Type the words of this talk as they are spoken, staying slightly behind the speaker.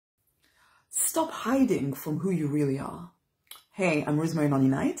Stop hiding from who you really are. Hey, I'm Rosemary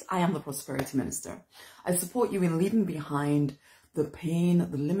Nonny. I am the Prosperity Minister. I support you in leaving behind the pain,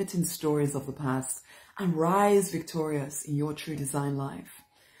 the limiting stories of the past, and rise victorious in your true design life.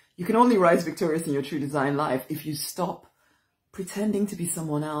 You can only rise victorious in your true design life if you stop pretending to be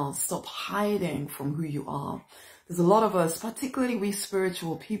someone else, stop hiding from who you are. There's a lot of us, particularly we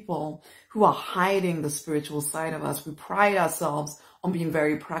spiritual people, who are hiding the spiritual side of us. We pride ourselves on being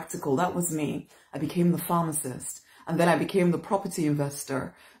very practical. That was me. I became the pharmacist, and then I became the property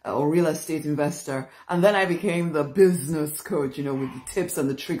investor or real estate investor, and then I became the business coach, you know, with the tips and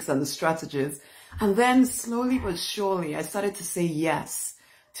the tricks and the strategies. And then slowly but surely, I started to say yes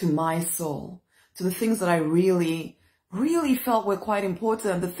to my soul, to the things that I really felt were quite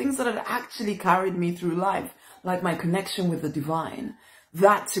important, the things that had actually carried me through life, like my connection with the divine.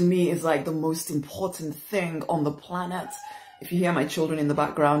 That to me is like the most important thing on the planet. If you hear my children in the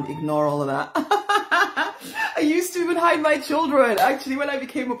background, ignore all of that. I used to even hide my children. Actually, when I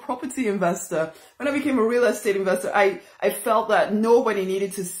became a property investor, when I became a real estate investor, I felt that nobody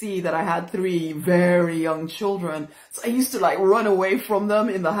needed to see that I had 3 very young children. So I used to like run away from them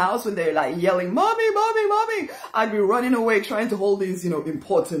in the house when they're like yelling, "Mommy, mommy, mommy." I'd be running away trying to hold these, you know,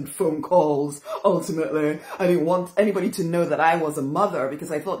 important phone calls. Ultimately, I didn't want anybody to know that I was a mother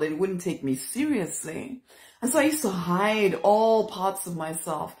because I thought they wouldn't take me seriously. And so I used to hide all parts of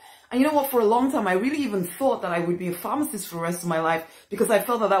myself. And you know what, for a long time, I really even thought that I would be a pharmacist for the rest of my life because I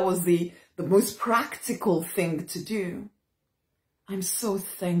felt that that was the most practical thing to do. I'm so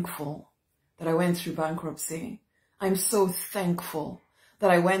thankful that I went through bankruptcy. I'm so thankful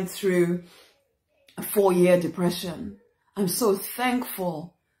that I went through a 4-year depression. I'm so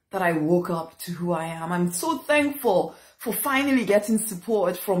thankful that I woke up to who I am. I'm so thankful for finally getting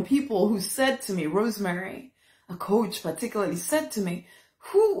support from people who said to me, Rosemary, a coach particularly, said to me,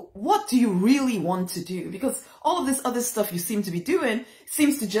 what do you really want to do? Because all of this other stuff you seem to be doing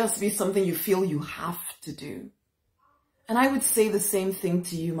seems to just be something you feel you have to do. And I would say the same thing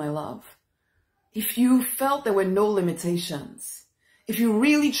to you, my love. If you felt there were no limitations, if you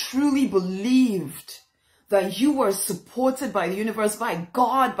really truly believed that you were supported by the universe, by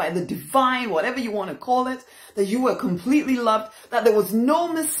God, by the divine, whatever you want to call it, that you were completely loved, that there was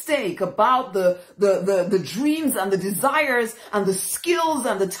no mistake about the dreams and the desires and the skills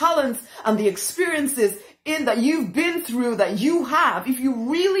and the talents and the experiences that you've been through, that you have, if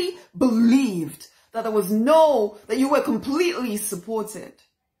you really believed that that you were completely supported,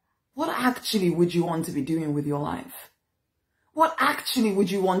 what actually would you want to be doing with your life? What actually would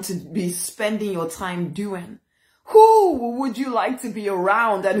you want to be spending your time doing? Who would you like to be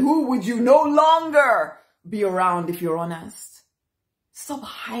around, and who would you no longer be around if you're honest? Stop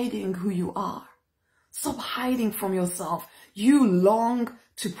hiding who you are. Stop hiding from yourself. You long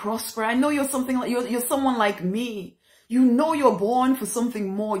to prosper. I know you're you're someone like me. You know you're born for something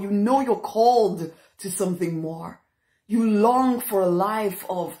more. You know you're called to something more. You long for a life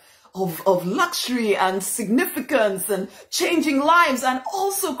of luxury and significance and changing lives and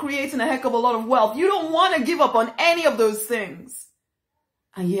also creating a heck of a lot of wealth. You don't want to give up on any of those things.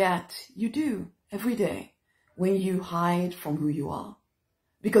 And yet you do every day when you hide from who you are.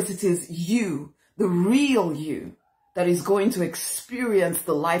 Because it is you, the real you, that is going to experience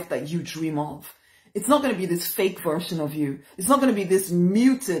the life that you dream of. It's not going to be this fake version of you. It's not going to be this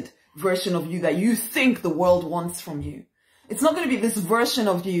muted version of you that you think the world wants from you. It's not going to be this version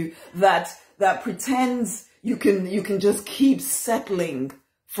of you that pretends you can just keep settling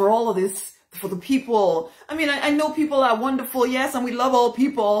for all of this, for the people. I mean, I know people are wonderful, yes, and we love all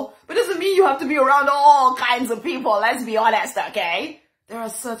people, but it doesn't mean you have to be around all kinds of people. Let's be honest, okay? There are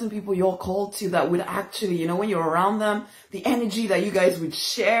certain people you're called to that would actually, you know, when you're around them, the energy that you guys would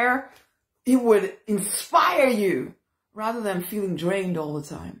share, it would inspire you rather than feeling drained all the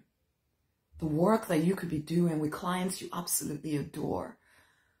time. The work that you could be doing with clients you absolutely adore.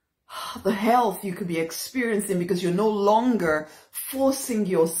 The health you could be experiencing because you're no longer forcing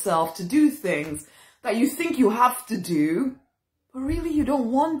yourself to do things that you think you have to do, but really you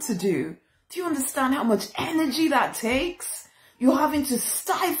don't want to do. Do you understand how much energy that takes? You're having to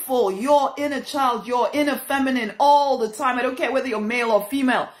stifle your inner child, your inner feminine all the time. I don't care whether you're male or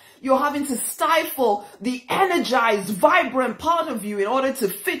female. You're having to stifle the energized, vibrant part of you in order to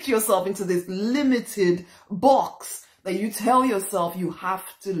fit yourself into this limited box that you tell yourself you have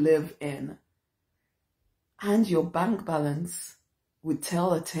to live in. And your bank balance would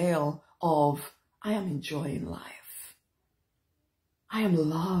tell a tale of, I am enjoying life. I am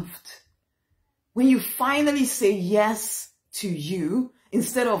loved. When you finally say yes to you,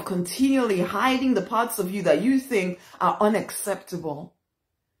 instead of continually hiding the parts of you that you think are unacceptable,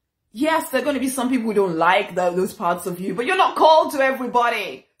 Yes, there are going to be some people who don't like those parts of you, but you're not called to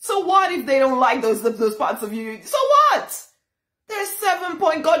everybody. So what if they don't like those parts of you? So what? There's 7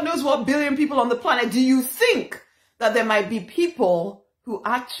 point God knows what billion people on the planet. Do you think that there might be people who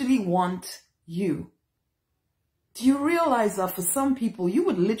actually want you? Do you realize that for some people, you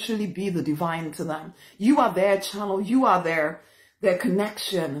would literally be the divine to them? You are their channel. You are their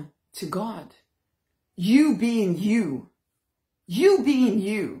connection to God. You being you. You being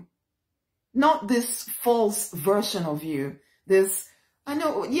you. Not this false version of you. I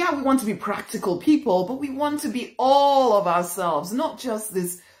know, yeah, we want to be practical people, but we want to be all of ourselves, not just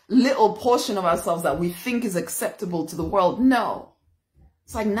this little portion of ourselves that we think is acceptable to the world. No.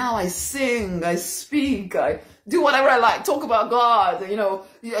 It's like now I sing, I speak, I do whatever I like, talk about God, you know,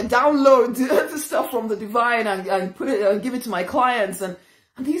 download the stuff from the divine and put it and give it to my clients. And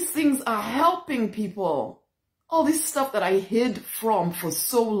these things are helping people. All this stuff that I hid from for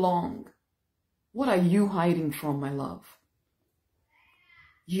so long. What are you hiding from, my love?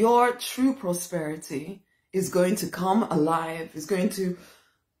 Your true prosperity is going to come alive. It's going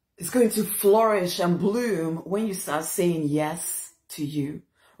to flourish and bloom when you start saying yes to you,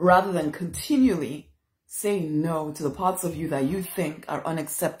 rather than continually saying no to the parts of you that you think are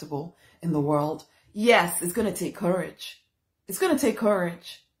unacceptable in the world. Yes, it's going to take courage. It's going to take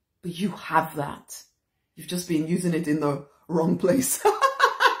courage, but you have that. You've just been using it in the wrong place.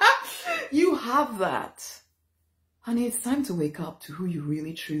 You have that. Honey, it's time to wake up to who you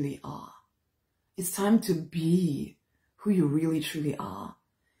really truly are. It's time to be who you really truly are.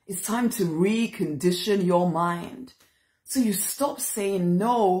 It's time to recondition your mind so you stop saying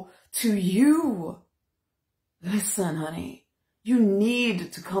no to you. Listen, honey, you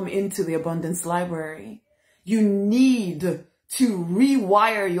need to come into the abundance library. You need to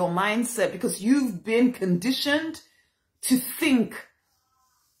rewire your mindset because you've been conditioned to think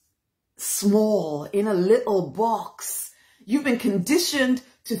small, in a little box. You've been conditioned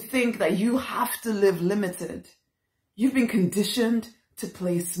to think that you have to live limited. You've been conditioned to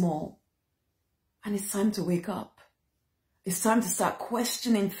play small. And it's time to wake up. It's time to start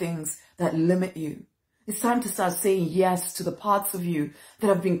questioning things that limit you. It's time to start saying yes to the parts of you that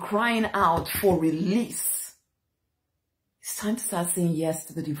have been crying out for release. It's time to start saying yes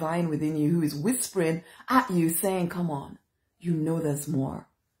to the divine within you who is whispering at you saying, come on, you know there's more.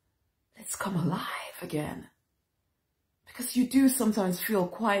 Let's come alive again. Because you do sometimes feel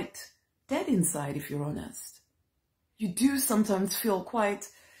quite dead inside, if you're honest. You do sometimes feel quite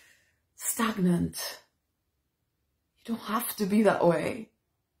stagnant. You don't have to be that way.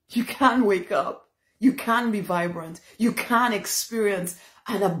 You can wake up. You can be vibrant. You can experience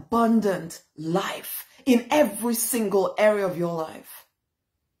an abundant life in every single area of your life.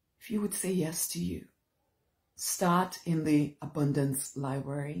 If you would say yes to you, start in the abundance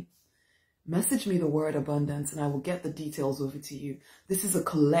library. Message me the word abundance and I will get the details over to you. This is a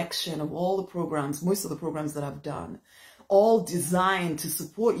collection of all the programs, most of the programs that I've done, all designed to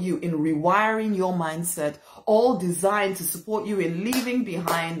support you in rewiring your mindset, all designed to support you in leaving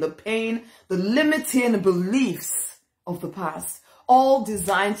behind the pain, the limiting beliefs of the past, all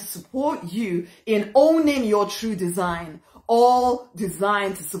designed to support you in owning your true design, all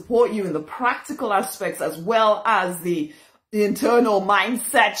designed to support you in the practical aspects as well as the internal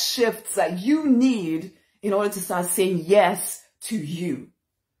mindset shifts that you need in order to start saying yes to you.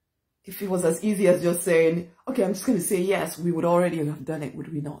 If it was as easy as just saying, okay, I'm just going to say yes, we would already have done it,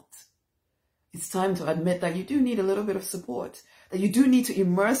 would we not? It's time to admit that you do need a little bit of support, that you do need to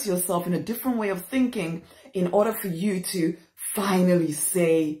immerse yourself in a different way of thinking in order for you to finally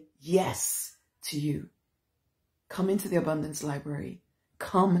say yes to you. Come into the abundance library.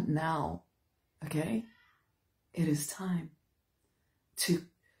 Come now. Okay? It is time to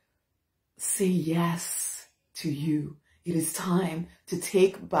say yes to you. It is time to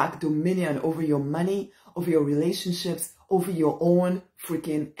take back dominion over your money, over your relationships, over your own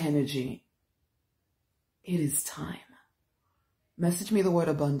freaking energy. It is time. Message me the word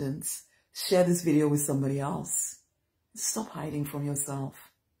abundance. Share this video with somebody else. Stop hiding from yourself.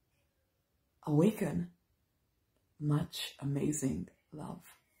 Awaken. Much amazing love.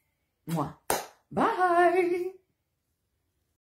 Mwah. Bye.